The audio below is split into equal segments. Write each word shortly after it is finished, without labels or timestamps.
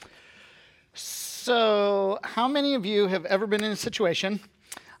So, how many of you have ever been in a situation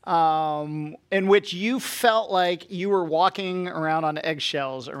in which you felt like you were walking around on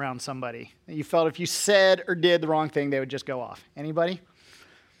eggshells around somebody? You felt if you said or did the wrong thing, they would just go off. Anybody?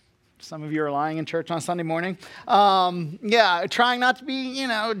 Some of you are lying in church on Sunday morning. Trying not to be,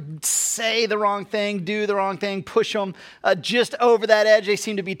 say the wrong thing, do the wrong thing, push them just over that edge they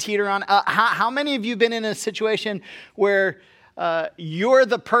seem to be teeter on. How many of you have been in a situation where you're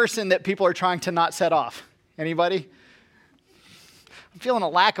the person that people are trying to not set off? Anybody? I'm feeling a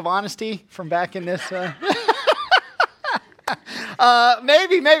lack of honesty from back in this. Maybe.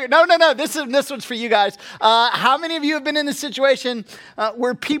 No. This one's for you guys. How many of you have been in a situation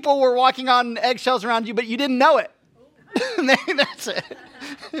where people were walking on eggshells around you, but you didn't know it? Maybe that's it.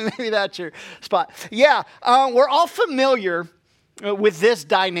 Maybe that's your spot. Yeah, we're all familiar with this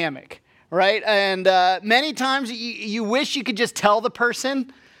dynamic, right? And many times you wish you could just tell the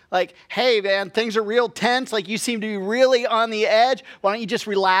person, like, hey, man, things are real tense. Like, you seem to be really on the edge. Why don't you just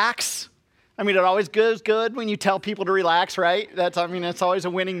relax? I mean, it always goes good when you tell people to relax, right? That's always a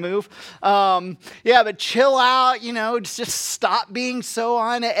winning move. But chill out, just stop being so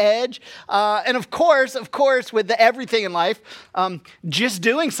on the edge. And of course, with everything in life, just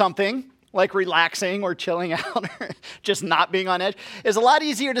doing something like relaxing or chilling out or just not being on edge is a lot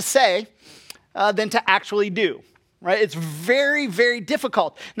easier to say than to actually do. Right? It's very, very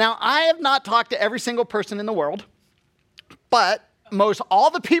difficult. Now, I have not talked to every single person in the world, but most all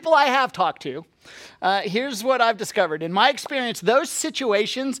the people I have talked to, here's what I've discovered. In my experience, those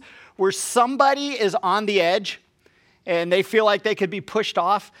situations where somebody is on the edge and they feel like they could be pushed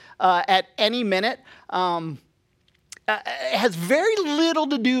off at any minute has very little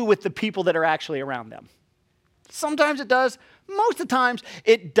to do with the people that are actually around them. Sometimes it does. Most of the times,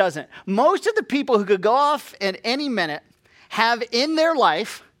 it doesn't. Most of the people who could go off at any minute have in their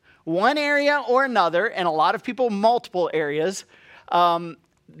life one area or another, and a lot of people multiple areas.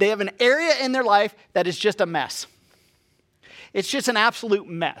 They have an area in their life that is just a mess. It's just an absolute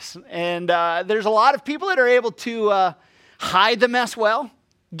mess. And there's a lot of people that are able to hide the mess well,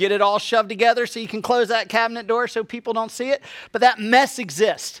 get it all shoved together so you can close that cabinet door so people don't see it. But that mess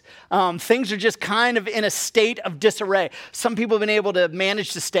exists. Things are just kind of in a state of disarray. Some people have been able to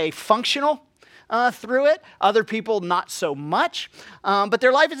manage to stay functional through it. Other people, not so much. But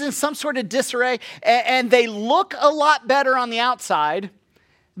their life is in some sort of disarray, and they look a lot better on the outside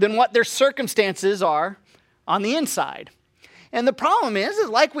than what their circumstances are on the inside. And the problem is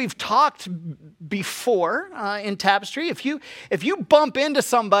like we've talked before in Tapestry, if you bump into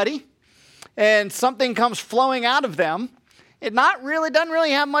somebody and something comes flowing out of them, it doesn't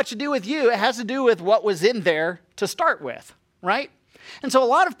really have much to do with you. It has to do with what was in there to start with, right? And so a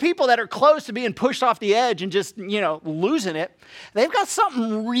lot of people that are close to being pushed off the edge and just, losing it, they've got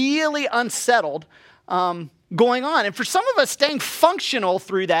something really unsettled going on. And for some of us, staying functional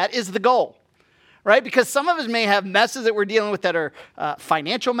through that is the goal. Right? Because some of us may have messes that we're dealing with that are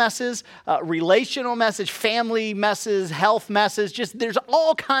financial messes, relational messes, family messes, health messes. Just there's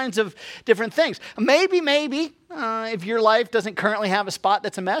all kinds of different things. Maybe, if your life doesn't currently have a spot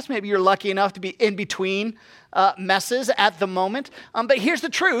that's a mess, maybe you're lucky enough to be in between messes at the moment. But here's the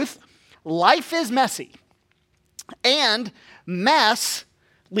truth. Life is messy. And mess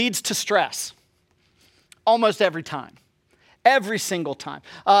leads to stress. Almost every time. Every single time.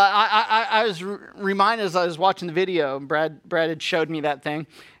 I was reminded as I was watching the video, Brad had showed me that thing,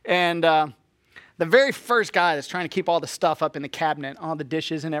 and the very first guy that's trying to keep all the stuff up in the cabinet, all the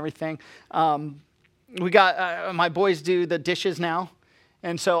dishes and everything, we got, my boys do the dishes now,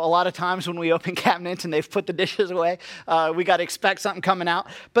 and so a lot of times when we open cabinets and they've put the dishes away, we got to expect something coming out.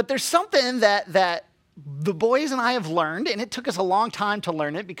 But there's something that the boys and I have learned, and it took us a long time to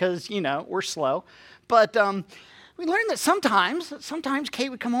learn it because, we're slow, but we learned that sometimes Kate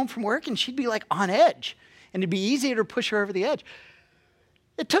would come home from work and she'd be like on edge and it'd be easier to push her over the edge.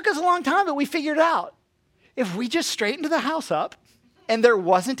 It took us a long time, but we figured it out. If we just straightened the house up and there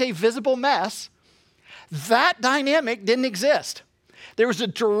wasn't a visible mess, that dynamic didn't exist. There was a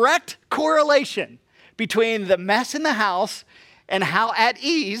direct correlation between the mess in the house and how at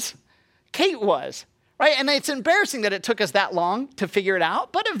ease Kate was. Right? And it's embarrassing that it took us that long to figure it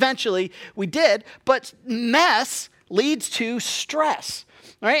out, but eventually we did. But mess leads to stress,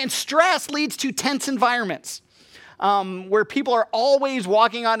 right? And stress leads to tense environments where people are always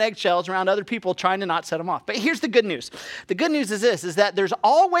walking on eggshells around other people trying to not set them off. But here's the good news. The good news is this, is that there's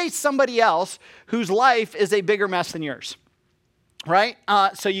always somebody else whose life is a bigger mess than yours, right?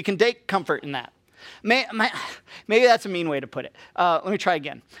 So you can take comfort in that. Maybe that's a mean way to put it. Let me try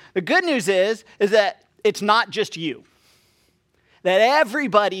again. The good news is that it's not just you. That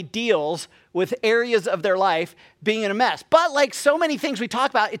everybody deals with areas of their life being in a mess. But like so many things we talk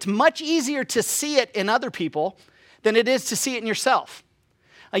about, it's much easier to see it in other people than it is to see it in yourself.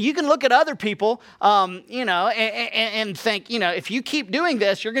 You can look at other people, and think, if you keep doing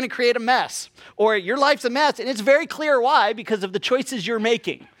this, you're going to create a mess, or your life's a mess, and it's very clear why, because of the choices you're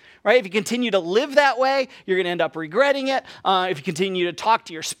making. Right? If you continue to live that way, you're going to end up regretting it. If you continue to talk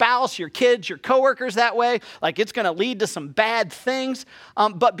to your spouse, your kids, your coworkers that way, like it's going to lead to some bad things.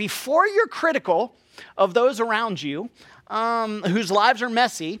 But before you're critical of those around you whose lives are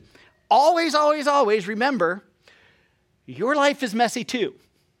messy, always, always, always remember your life is messy too.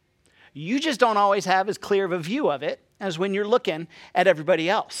 You just don't always have as clear of a view of it as when you're looking at everybody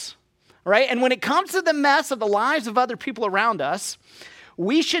else. Right? And when it comes to the mess of the lives of other people around us,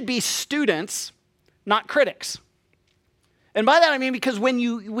 we should be students, not critics. And by that I mean because when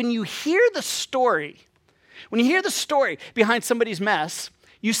you hear the story behind somebody's mess,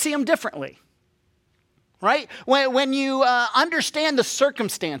 you see them differently. Right? When you understand the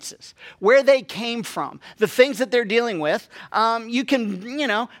circumstances, where they came from, the things that they're dealing with, you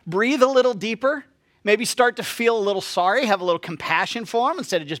can, breathe a little deeper, maybe start to feel a little sorry, have a little compassion for them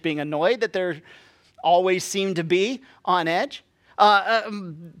instead of just being annoyed that they're always seem to be on edge.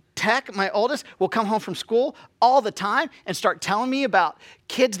 Tech, my oldest, will come home from school all the time and start telling me about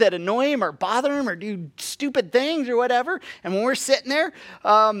kids that annoy him or bother him or do stupid things or whatever. And when we're sitting there,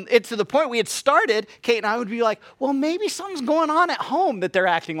 it's to the point we had started, Kate and I would be like, well, maybe something's going on at home that they're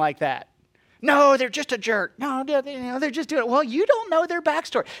acting like that. No, they're just a jerk. No, they're just doing it. Well, you don't know their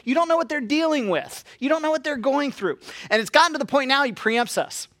backstory. You don't know what they're dealing with. You don't know what they're going through. And it's gotten to the point now he preempts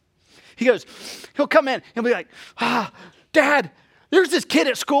us. He'll come in, he'll be like, Dad, there's this kid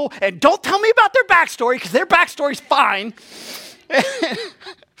at school, and don't tell me about their backstory, because their backstory's fine.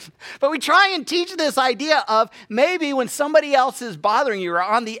 But we try and teach this idea of maybe when somebody else is bothering you or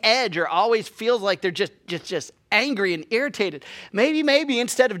on the edge or always feels like they're just angry and irritated, maybe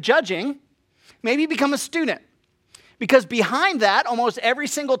instead of judging, maybe become a student. Because behind that, almost every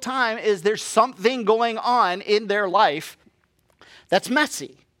single time, is there's something going on in their life that's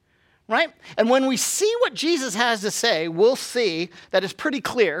messy. Right? And when we see what Jesus has to say, we'll see that it's pretty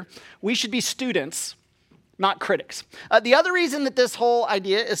clear we should be students, not critics. The other reason that this whole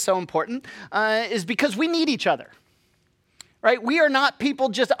idea is so important is because we need each other. Right? We are not people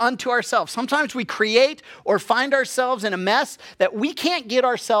just unto ourselves. Sometimes we create or find ourselves in a mess that we can't get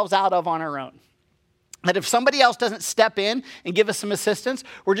ourselves out of on our own. That if somebody else doesn't step in and give us some assistance,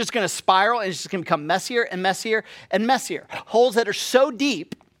 we're just going to spiral and it's just going to become messier and messier and messier. Holes that are so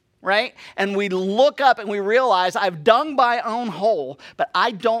deep, right? And we look up and we realize I've dug my own hole, but I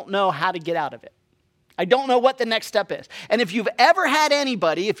don't know how to get out of it. I don't know what the next step is. And if you've ever had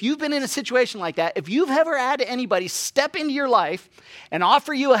anybody, if you've been in a situation like that, if you've ever had anybody step into your life and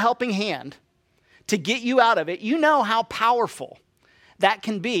offer you a helping hand to get you out of it, you know how powerful that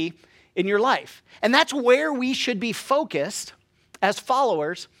can be in your life. And that's where we should be focused as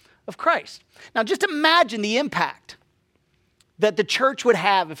followers of Christ. Now, just imagine the impact that the church would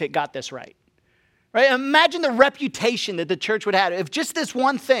have if it got this right. Right? Imagine the reputation that the church would have if just this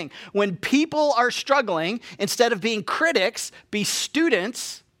one thing, when people are struggling, instead of being critics, be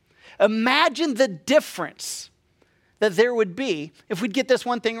students. Imagine the difference that there would be if we'd get this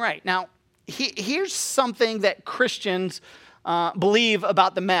one thing right. Now, here's something that Christians believe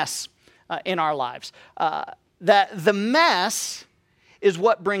about the mess in our lives. That the mess is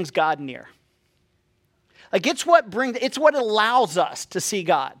what brings God near. Like it's what allows us to see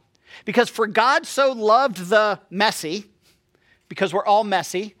God. Because for God so loved the messy, because we're all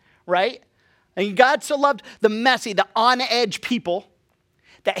messy, right? And God so loved the messy, the on-edge people,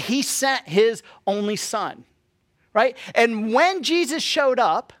 that he sent his only son, right? And when Jesus showed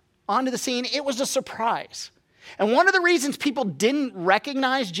up onto the scene, it was a surprise. And one of the reasons people didn't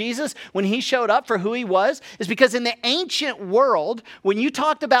recognize Jesus when he showed up for who he was is because in the ancient world, when you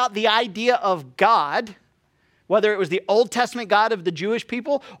talked about the idea of God, whether it was the Old Testament God of the Jewish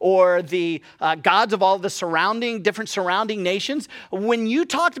people or the gods of all the different surrounding nations, when you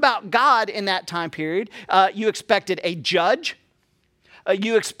talked about God in that time period, you expected a judge,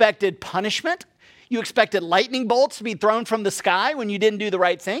 you expected punishment, you expected lightning bolts to be thrown from the sky when you didn't do the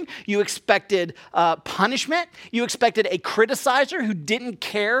right thing, you expected punishment, you expected a criticizer who didn't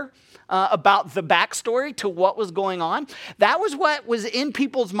care about the backstory to what was going on. That was what was in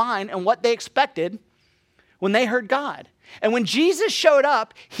people's mind and what they expected when they heard God. And when Jesus showed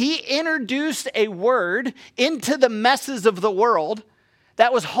up, he introduced a word into the messes of the world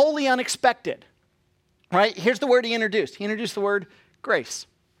that was wholly unexpected. Right? Here's the word he introduced. He introduced the word grace.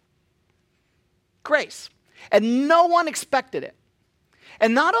 Grace. And no one expected it.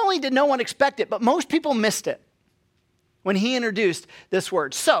 And not only did no one expect it, but most people missed it when he introduced this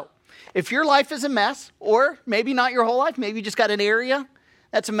word. So, if your life is a mess, or maybe not your whole life, maybe you just got an area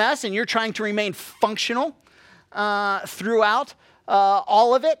that's a mess and you're trying to remain functional throughout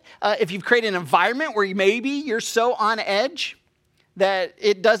all of it. If you've created an environment where maybe you're so on edge that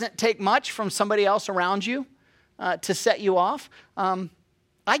it doesn't take much from somebody else around you to set you off,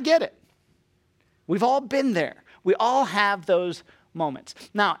 I get it. We've all been there. We all have those moments.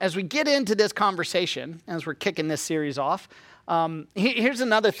 Now, as we get into this conversation, as we're kicking this series off, here's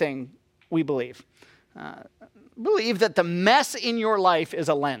another thing we believe. Believe that the mess in your life is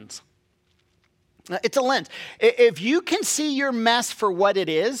a lens. It's a lens. If you can see your mess for what it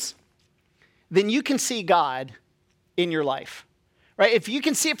is, then you can see God in your life. Right? If you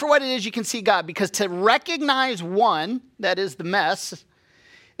can see it for what it is, you can see God. Because to recognize one, that is the mess,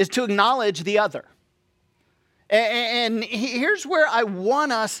 is to acknowledge the other. And here's where I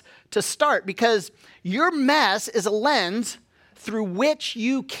want us to start, because your mess is a lens through which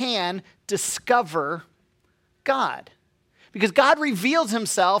you can discover God. Because God reveals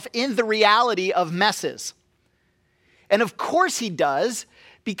himself in the reality of messes. And of course he does,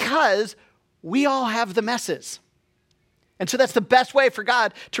 because we all have the messes. And so that's the best way for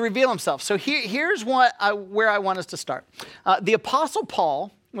God to reveal himself. So here's where I want us to start. The Apostle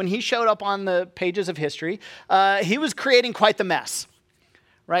Paul, when he showed up on the pages of history, he was creating quite the mess.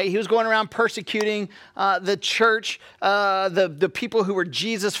 Right? He was going around persecuting the church, the people who were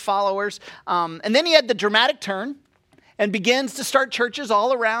Jesus followers. And then he had the dramatic turn and begins to start churches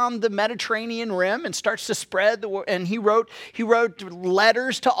all around the Mediterranean rim and starts to spread. And he wrote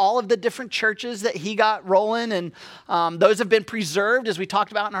letters to all of the different churches that he got rolling. And those have been preserved, as we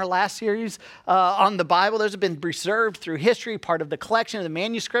talked about in our last series on the Bible. Those have been preserved through history, part of the collection of the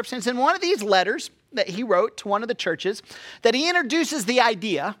manuscripts. And it's in one of these letters that he wrote to one of the churches that he introduces the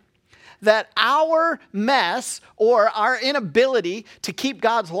idea that our mess, or our inability to keep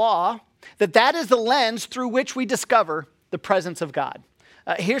God's law, that is the lens through which we discover the presence of God.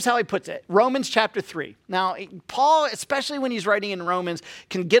 Here's how he puts it. Romans chapter 3. Now, Paul, especially when he's writing in Romans,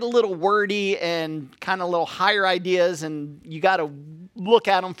 can get a little wordy and kind of little higher ideas, and you got to look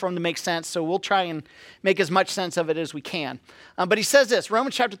at them for them to make sense. So we'll try and make as much sense of it as we can. But he says this,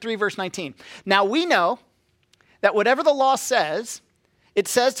 Romans chapter 3, verse 19. Now we know that whatever the law says, it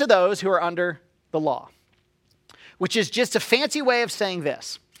says to those who are under the law, which is just a fancy way of saying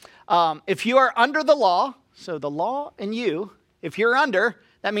this. If you are under the law, so the law and you, if you're under,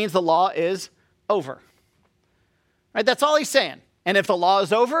 that means the law is over. Right? That's all he's saying. And if the law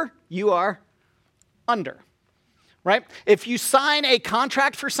is over, you are under. Right? If you sign a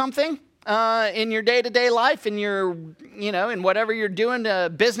contract for something in your day-to-day life, in your, in whatever you're doing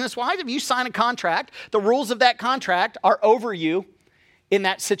business-wise, if you sign a contract, the rules of that contract are over you in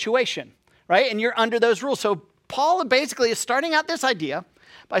that situation. Right? And you're under those rules. So Paul basically is starting out this idea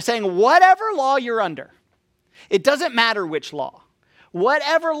by saying whatever law you're under, it doesn't matter which law.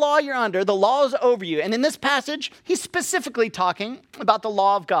 Whatever law you're under, the law is over you. And in this passage, he's specifically talking about the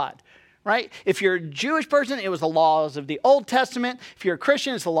law of God, right? If you're a Jewish person, it was the laws of the Old Testament. If you're a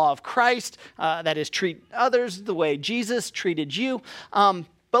Christian, it's the law of Christ. That is, treat others the way Jesus treated you. But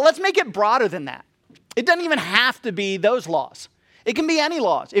let's make it broader than that. It doesn't even have to be those laws. It can be any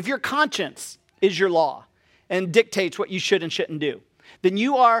laws. If your conscience is your law and dictates what you should and shouldn't do, then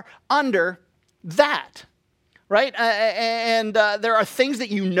you are under that. Right? And there are things that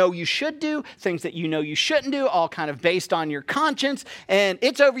you should do, things that you shouldn't do, all kind of based on your conscience, and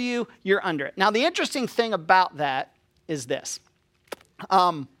it's over you, you're under it. Now, the interesting thing about that is this,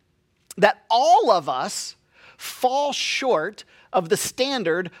 that all of us fall short of the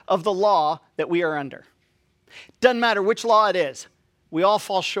standard of the law that we are under. Doesn't matter which law it is, we all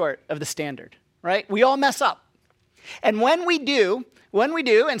fall short of the standard, right? We all mess up. And when we do,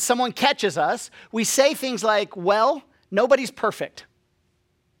 and someone catches us, we say things like, well, nobody's perfect,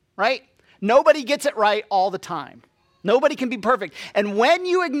 right? Nobody gets it right all the time. Nobody can be perfect. And when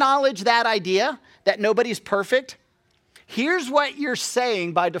you acknowledge that idea, that nobody's perfect, here's what you're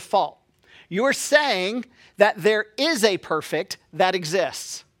saying by default. You're saying that there is a perfect that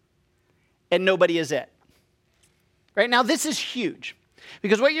exists, and nobody is it. Right? Now, this is huge.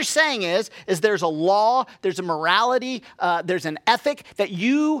 Because what you're saying is there's a law, there's a morality, there's an ethic that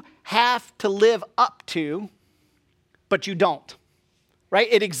you have to live up to, but you don't, right?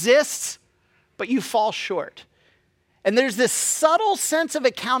 It exists, but you fall short. And there's this subtle sense of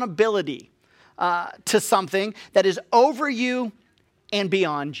accountability to something that is over you and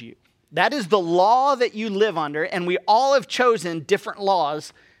beyond you. That is the law that you live under, and we all have chosen different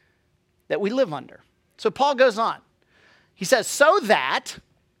laws that we live under. So Paul goes on. He says, so that,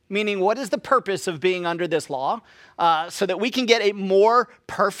 meaning what is the purpose of being under this law? So that we can get a more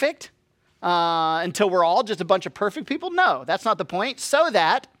perfect until we're all just a bunch of perfect people? No, that's not the point. So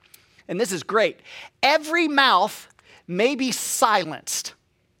that, and this is great, every mouth may be silenced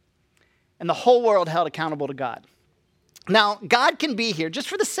and the whole world held accountable to God. Now, God can be here, just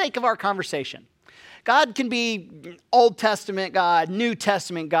for the sake of our conversation. God can be Old Testament God, New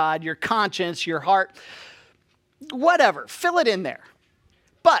Testament God, your conscience, your heart, whatever, fill it in there.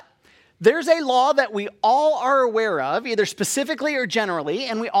 But there's a law that we all are aware of, either specifically or generally,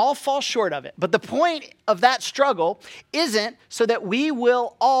 and we all fall short of it. But the point of that struggle isn't so that we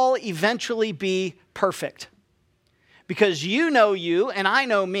will all eventually be perfect. Because you know you and I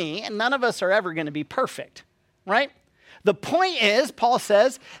know me, and none of us are ever going to be perfect, right? The point is, Paul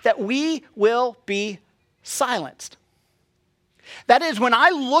says, that we will be silenced. That is, when I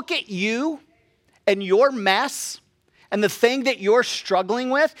look at you and your mess and the thing that you're struggling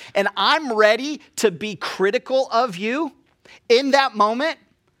with, and I'm ready to be critical of you, in that moment,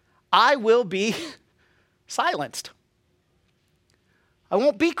 I will be silenced. I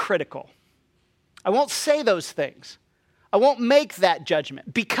won't be critical. I won't say those things. I won't make that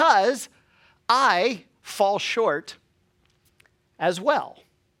judgment because I fall short as well,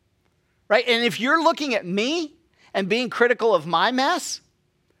 right? And if you're looking at me and being critical of my mess,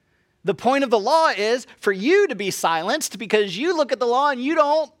 the point of the law is for you to be silenced because you look at the law and you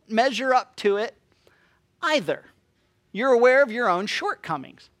don't measure up to it either. You're aware of your own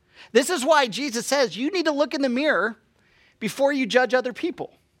shortcomings. This is why Jesus says you need to look in the mirror before you judge other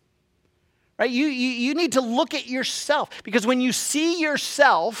people, right? You need to look at yourself because when you see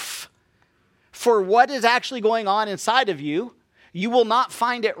yourself for what is actually going on inside of you, you will not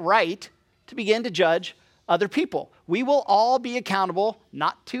find it right to begin to judge other people. We will all be accountable,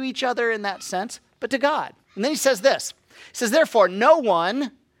 not to each other in that sense, but to God. And then he says this. He says, therefore, no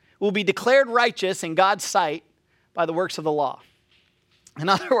one will be declared righteous in God's sight by the works of the law. In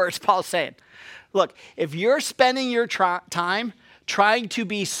other words, Paul's saying, look, if you're spending your time trying to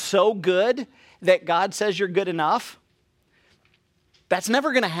be so good that God says you're good enough, that's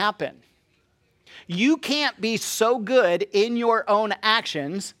never going to happen. You can't be so good in your own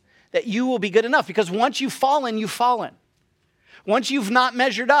actions that you will be good enough because once you've fallen, you've fallen. Once you've not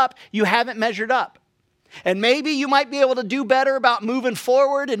measured up, you haven't measured up. And maybe you might be able to do better about moving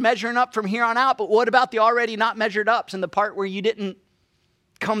forward and measuring up from here on out, but what about the already not measured ups and the part where you didn't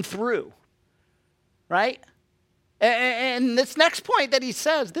come through, right? And this next point that he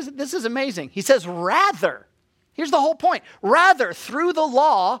says, this is amazing. He says, rather, here's the whole point. Rather, through the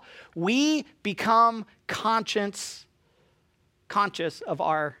law, we become conscious of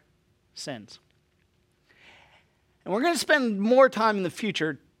our sins. And we're going to spend more time in the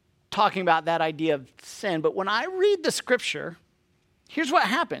future talking about that idea of sin. But when I read the scripture, here's what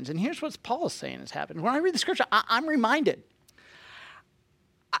happens. And here's what Paul is saying has happened. When I read the scripture, I'm reminded.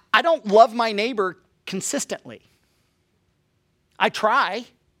 I don't love my neighbor consistently. I try.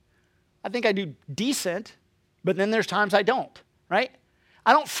 I think I do decent. But then there's times I don't, right?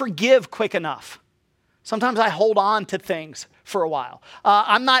 I don't forgive quick enough. Sometimes I hold on to things for a while.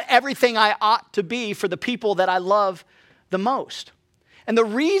 I'm not everything I ought to be for the people that I love the most. And the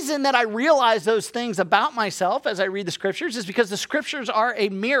reason that I realize those things about myself as I read the scriptures is because the scriptures are a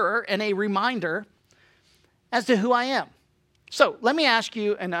mirror and a reminder as to who I am. So let me ask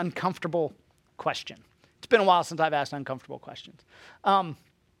you an uncomfortable question. It's been a while since I've asked uncomfortable questions.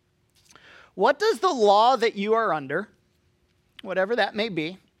 What does the law that you are under, whatever that may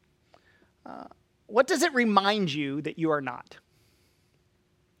be, what does it remind you that you are not?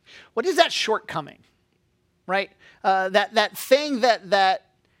 What is that shortcoming, right? That thing that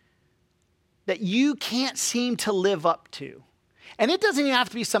you can't seem to live up to. And it doesn't even have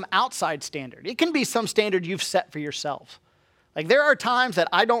to be some outside standard. It can be some standard you've set for yourself. Like there are times that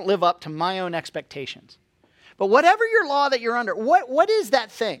I don't live up to my own expectations. But whatever your law that you're under, what is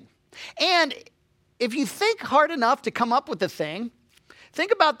that thing? And if you think hard enough to come up with a thing,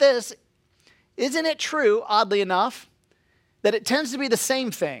 think about this. Isn't it true, oddly enough, that it tends to be the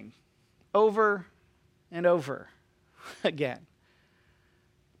same thing over and over again?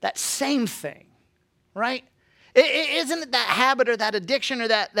 That same thing, right? Isn't it that habit or that addiction or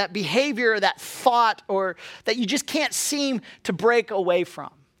that behavior or that thought or that you just can't seem to break away from?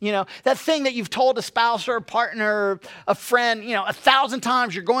 You know, that thing that you've told a spouse or a partner or a friend, 1,000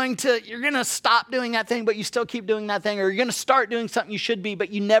 times, you're going to stop doing that thing, but you still keep doing that thing, or you're going to start doing something you should be, but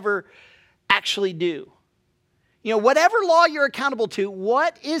you never actually do. Whatever law you're accountable to,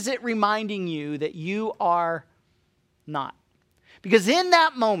 what is it reminding you that you are not? Because in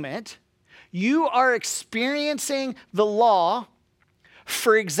that moment, you are experiencing the law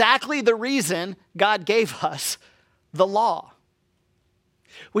for exactly the reason God gave us the law.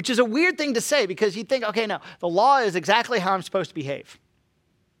 Which is a weird thing to say because you think, okay, no, the law is exactly how I'm supposed to behave.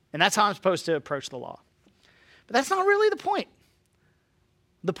 And that's how I'm supposed to approach the law. But that's not really the point.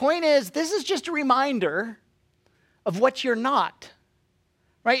 The point is, this is just a reminder of what you're not.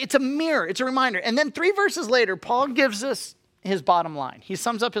 Right? It's a mirror. It's a reminder. And then 3 verses later, Paul gives us his bottom line. He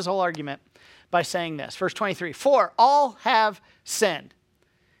sums up his whole argument by saying this. Verse 23, for all have sinned.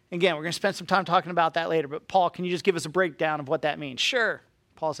 Again, we're going to spend some time talking about that later. But Paul, can you just give us a breakdown of what that means? Sure,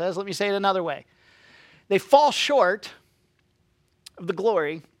 Paul says. Let me say it another way. They fall short of the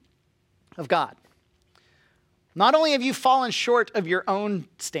glory of God. Not only have you fallen short of your own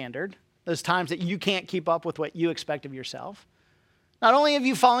standard, those times that you can't keep up with what you expect of yourself. Not only have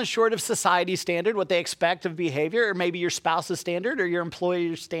you fallen short of society's standard, what they expect of behavior, or maybe your spouse's standard or your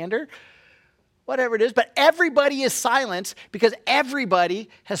employer's standard, whatever it is, but everybody is silenced because everybody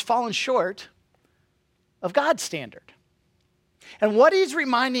has fallen short of God's standard. And what he's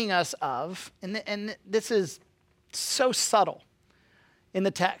reminding us of, and this is so subtle in the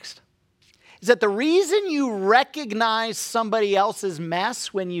text, is that the reason you recognize somebody else's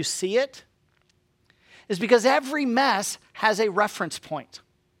mess when you see it is because every mess has a reference point.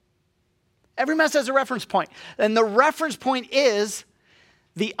 Every mess has a reference point. And the reference point is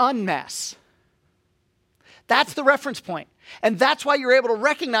the unmess. That's the reference point. And that's why you're able to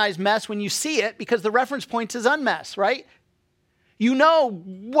recognize mess when you see it, because the reference point is unmess, right? You know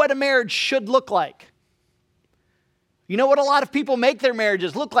what a marriage should look like. You know what a lot of people make their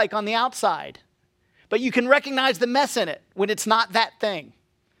marriages look like on the outside. But you can recognize the mess in it when it's not that thing.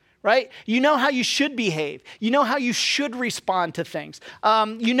 Right? You know how you should behave. You know how you should respond to things.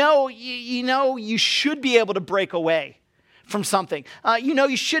 You know you should be able to break away from something. You know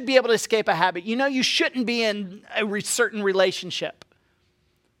you should be able to escape a habit. You know you shouldn't be in a certain relationship.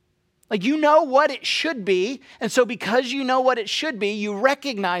 Like you know what it should be, and so because you know what it should be, you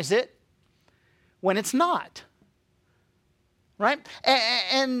recognize it when it's not. Right?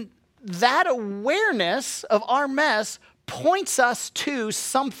 And that awareness of our mess points us to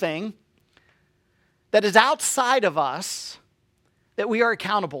something that is outside of us that we are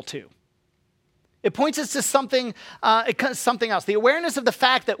accountable to. It points us to something else. The awareness of the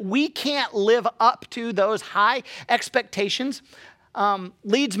fact that we can't live up to those high expectations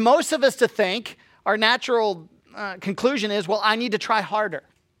leads most of us to think, our natural conclusion is, well, I need to try harder.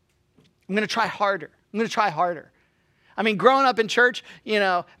 I'm going to try harder. I'm going to try harder. I mean, growing up in church,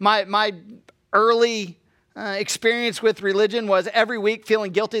 my early experience with religion was every week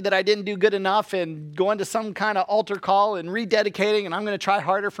feeling guilty that I didn't do good enough and going to some kind of altar call and rededicating, and I'm going to try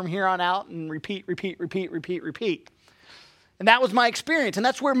harder from here on out and repeat. And that was my experience, and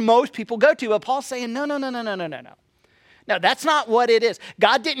that's where most people go to. But Paul's saying, no. No, that's not what it is.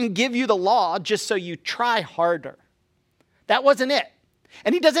 God didn't give you the law just so you try harder. That wasn't it.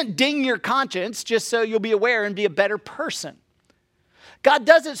 And he doesn't ding your conscience just so you'll be aware and be a better person. God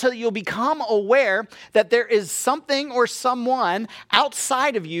does it so that you'll become aware that there is something or someone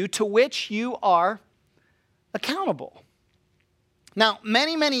outside of you to which you are accountable. Now,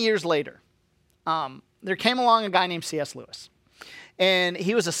 many, many years later, there came along a guy named C.S. Lewis. And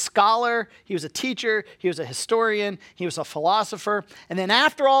he was a scholar, he was a teacher, he was a historian, he was a philosopher. And then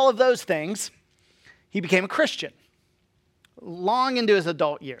after all of those things, he became a Christian. Long into his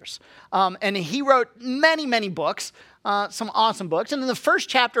adult years. And he wrote many, many books, some awesome books. And in the first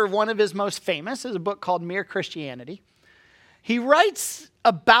chapter of one of his most famous is a book called Mere Christianity. He writes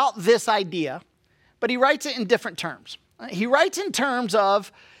about this idea, but he writes it in different terms. He writes in terms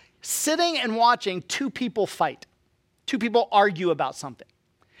of sitting and watching two people fight, two people argue about something.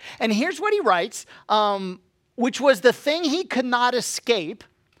 And here's what he writes, which was the thing he could not escape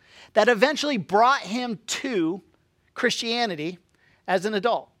that eventually brought him to Christianity as an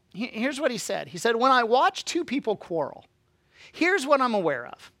adult. Here's what he said. He said, when I watch two people quarrel, here's what I'm aware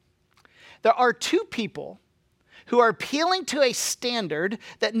of. There are two people who are appealing to a standard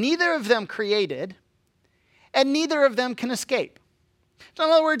that neither of them created and neither of them can escape. So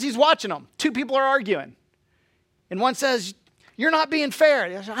in other words, he's watching them. Two people are arguing. And one says, you're not being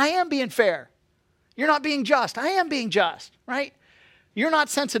fair. I am being fair. You're not being just. I am being just, right? You're not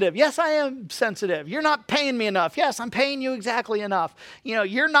sensitive. Yes, I am sensitive. You're not paying me enough. Yes, I'm paying you exactly enough.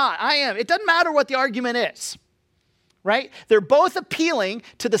 You're not. I am. It doesn't matter what the argument is, right? They're both appealing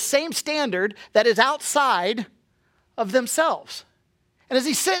to the same standard that is outside of themselves. And as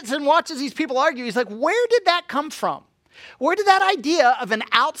he sits and watches these people argue, he's like, where did that come from? Where did that idea of an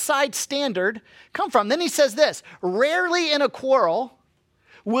outside standard come from? Then he says this, rarely in a quarrel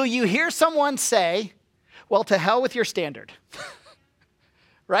will you hear someone say, well, to hell with your standard?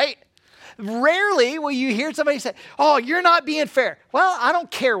 Right? Rarely will you hear somebody say, oh, you're not being fair. Well, I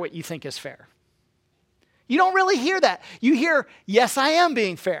don't care what you think is fair. You don't really hear that. You hear, yes, I am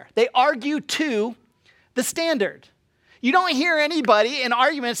being fair. They argue to the standard. You don't hear anybody in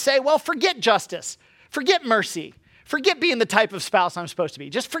arguments say, well, forget justice, forget mercy, forget being the type of spouse I'm supposed to be.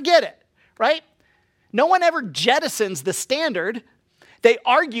 Just forget it, right? No one ever jettisons the standard. They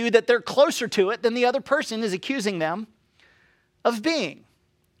argue that they're closer to it than the other person is accusing them of being,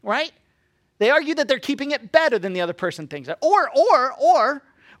 right? They argue that they're keeping it better than the other person thinks. Or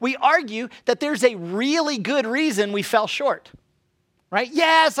we argue that there's a really good reason we fell short, right?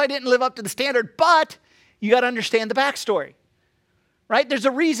 Yes, I didn't live up to the standard, but you got to understand the backstory, right? There's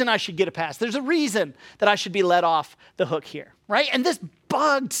a reason I should get a pass. There's a reason that I should be let off the hook here, right? And this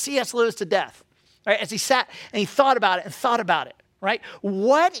bugged C.S. Lewis to death, right? As he sat and he thought about it, right?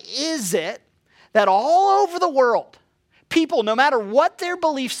 What is it that all over the world, people, no matter what their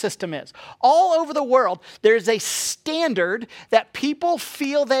belief system is, all over the world, there's a standard that people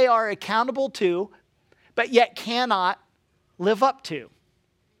feel they are accountable to, but yet cannot live up to.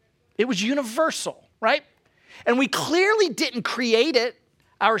 It was universal, right? And we clearly didn't create it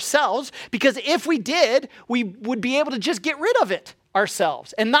ourselves, because if we did, we would be able to just get rid of it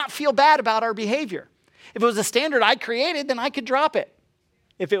ourselves and not feel bad about our behavior. If it was a standard I created, then I could drop it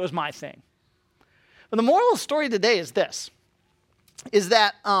if it was my thing. But the moral of the story today is this, is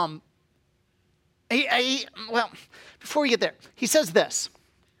that, before we get there, he says this.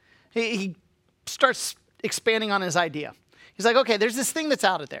 He starts expanding on his idea. He's like, okay, there's this thing that's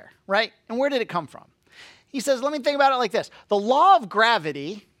out there, right? And where did it come from? He says, let me think about it like this. The law of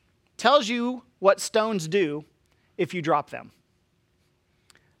gravity tells you what stones do if you drop them.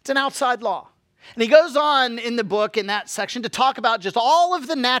 It's an outside law. And he goes on in the book, in that section, to talk about just all of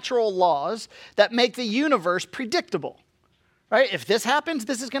the natural laws that make the universe predictable, right? If this happens,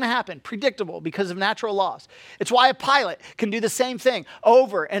 this is going to happen. Predictable because of natural laws. It's why a pilot can do the same thing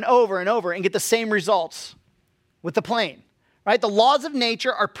over and over and over and get the same results with the plane, right? The laws of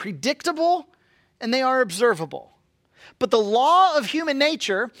nature are predictable and they are observable. But the law of human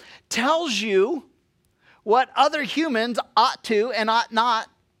nature tells you what other humans ought to and ought not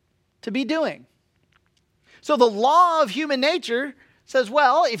to be doing. So the law of human nature says,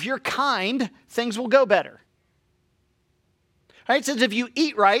 well, if you're kind, things will go better. Right? It says if you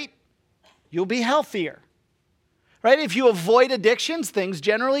eat right, you'll be healthier. Right? If you avoid addictions, things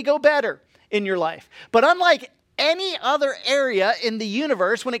generally go better in your life. But unlike any other area in the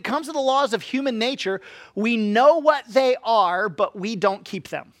universe, when it comes to the laws of human nature, we know what they are, but we don't keep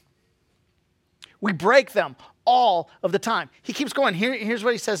them. We break them all of the time. He keeps going. Here's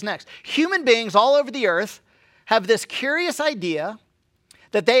what he says next. Human beings all over the earth have this curious idea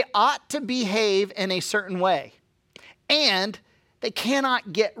that they ought to behave in a certain way, and they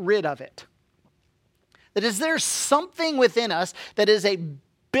cannot get rid of it. That is, there's something within us that is a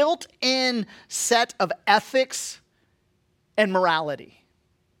built-in set of ethics and morality.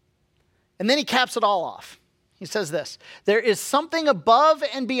 And then he caps it all off. He says this, there is something above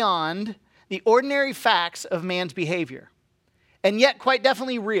and beyond the ordinary facts of man's behavior, and yet quite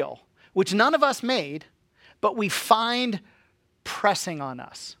definitely real, which none of us made, but we find pressing on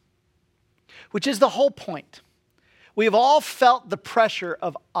us, which is the whole point. We've all felt the pressure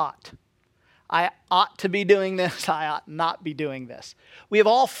of ought. I ought to be doing this. I ought not be doing this. We have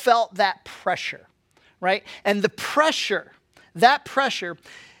all felt that pressure, right? And the pressure, that pressure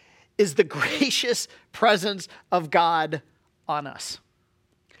is the gracious presence of God on us.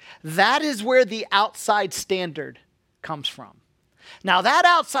 That is where the outside standard comes from. Now, that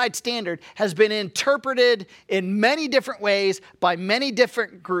outside standard has been interpreted in many different ways by many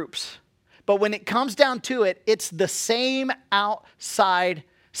different groups. But when it comes down to it, it's the same outside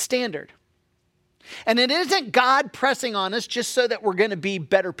standard. And it isn't God pressing on us just so that we're going to be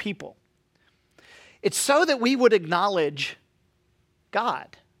better people. It's so that we would acknowledge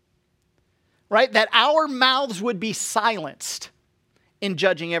God, right? That our mouths would be silenced in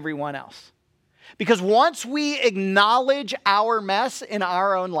judging everyone else. Because once we acknowledge our mess in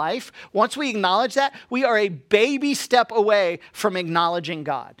our own life, once we acknowledge that, we are a baby step away from acknowledging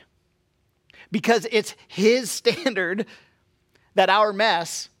God. Because it's His standard that our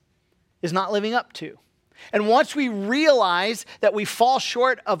mess is not living up to. And once we realize that we fall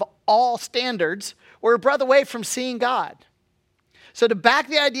short of all standards, we're a breath away from seeing God. So to back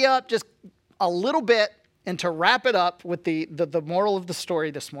the idea up just a little bit and to wrap it up with the moral of the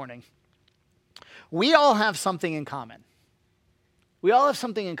story this morning, we all have something in common. We all have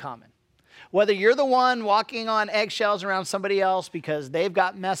something in common. Whether you're the one walking on eggshells around somebody else because they've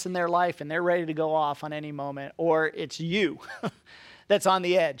got mess in their life and they're ready to go off on any moment, or it's you that's on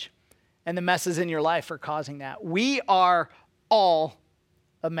the edge and the messes in your life are causing that. We are all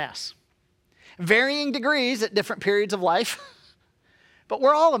a mess. Varying degrees at different periods of life, but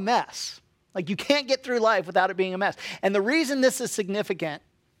we're all a mess. Like, you can't get through life without it being a mess. And the reason this is significant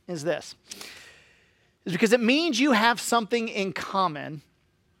is this, is because it means you have something in common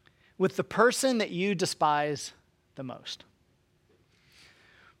with the person that you despise the most,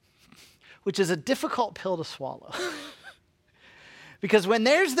 which is a difficult pill to swallow. Because when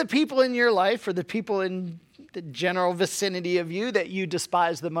there's the people in your life or the people in the general vicinity of you that you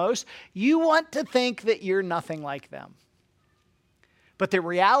despise the most, you want to think that you're nothing like them. But the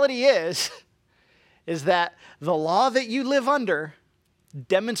reality is that the law that you live under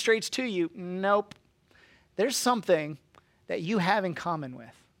demonstrates to you, nope, there's something that you have in common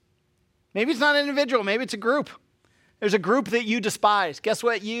with. Maybe it's not an individual, maybe it's a group. There's a group that you despise. Guess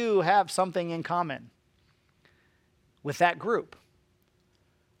what? You have something in common with that group,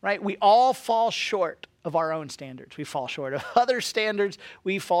 right? We all fall short of our own standards. We fall short of other standards.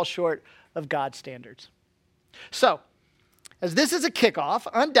 We fall short of God's standards. So, as this is a kickoff,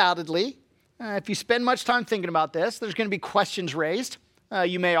 undoubtedly, if you spend much time thinking about this, there's going to be questions raised.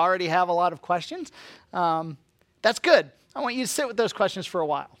 You may already have a lot of questions. That's good. I want you to sit with those questions for a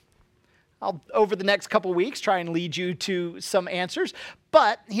while. I'll, over the next couple weeks, try and lead you to some answers.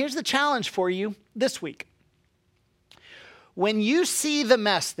 But here's the challenge for you this week. When you see the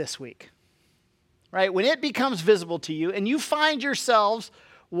mess this week, right, when it becomes visible to you and you find yourselves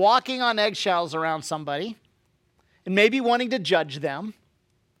walking on eggshells around somebody and maybe wanting to judge them,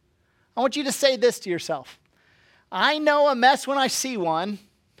 I want you to say this to yourself. I know a mess when I see one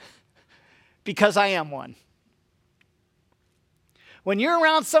because I am one. When you're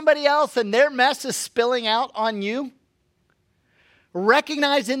around somebody else and their mess is spilling out on you,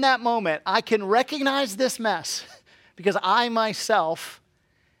 recognize in that moment, I can recognize this mess because I myself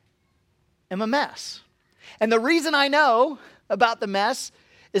am a mess. And the reason I know about the mess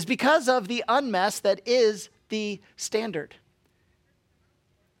is because of the unmess that is the standard.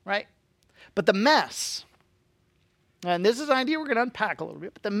 Right? But the mess, and this is an idea we're going to unpack a little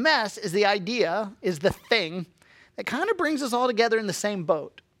bit, but the mess is the idea, is the thing that kind of brings us all together in the same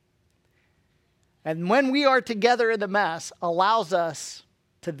boat. And when we are together in the mess, allows us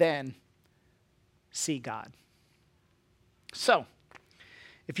to then see God. So,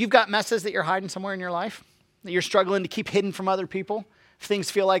 if you've got messes that you're hiding somewhere in your life, that you're struggling to keep hidden from other people, if things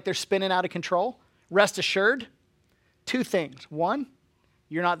feel like they're spinning out of control, rest assured, two things. One,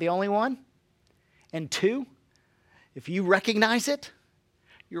 you're not the only one. And two, if you recognize it,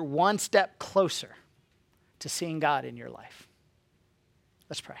 you're one step closer to seeing God in your life.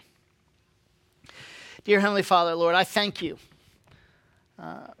 Let's pray. Dear Heavenly Father, Lord, I thank you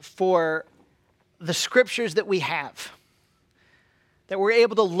for the scriptures that we have, that we're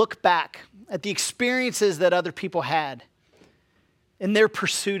able to look back at the experiences that other people had in their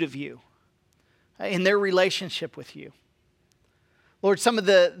pursuit of you, in their relationship with you. Lord, some of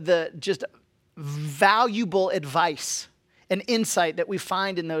the just valuable advice and insight that we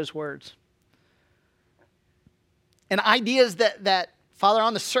find in those words. And ideas that, Father,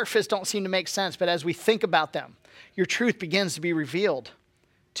 on the surface don't seem to make sense, but as we think about them, your truth begins to be revealed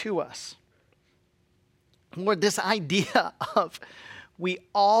to us. Lord, this idea of we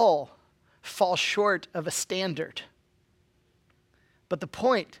all fall short of a standard. But the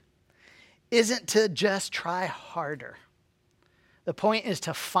point isn't to just try harder. The point is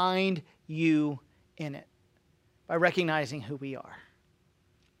to find you in it by recognizing who we are.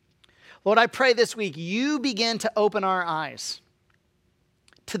 Lord, I pray this week you begin to open our eyes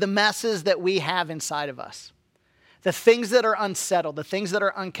to the messes that we have inside of us. The things that are unsettled, the things that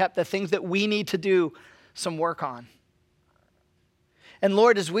are unkept, the things that we need to do some work on. And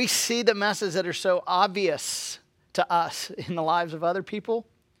Lord, as we see the messes that are so obvious to us in the lives of other people,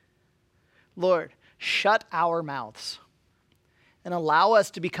 Lord, shut our mouths and allow us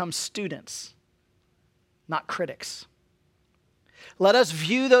to become students, not critics. Let us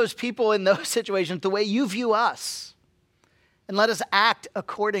view those people in those situations the way you view us, and let us act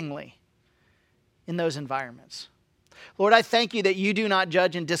accordingly in those environments. Lord, I thank you that you do not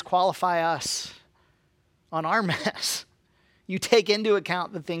judge and disqualify us on our mess. You take into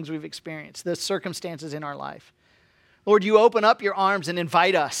account the things we've experienced, the circumstances in our life. Lord, you open up your arms and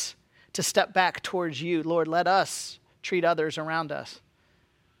invite us to step back towards you. Lord, let us treat others around us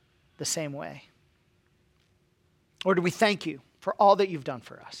the same way. Lord, we thank you for all that you've done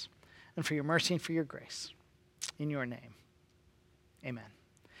for us and for your mercy and for your grace. In your name, amen.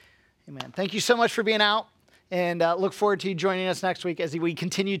 Amen. Thank you so much for being out, and look forward to you joining us next week as we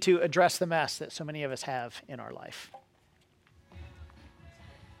continue to address the mess that so many of us have in our life.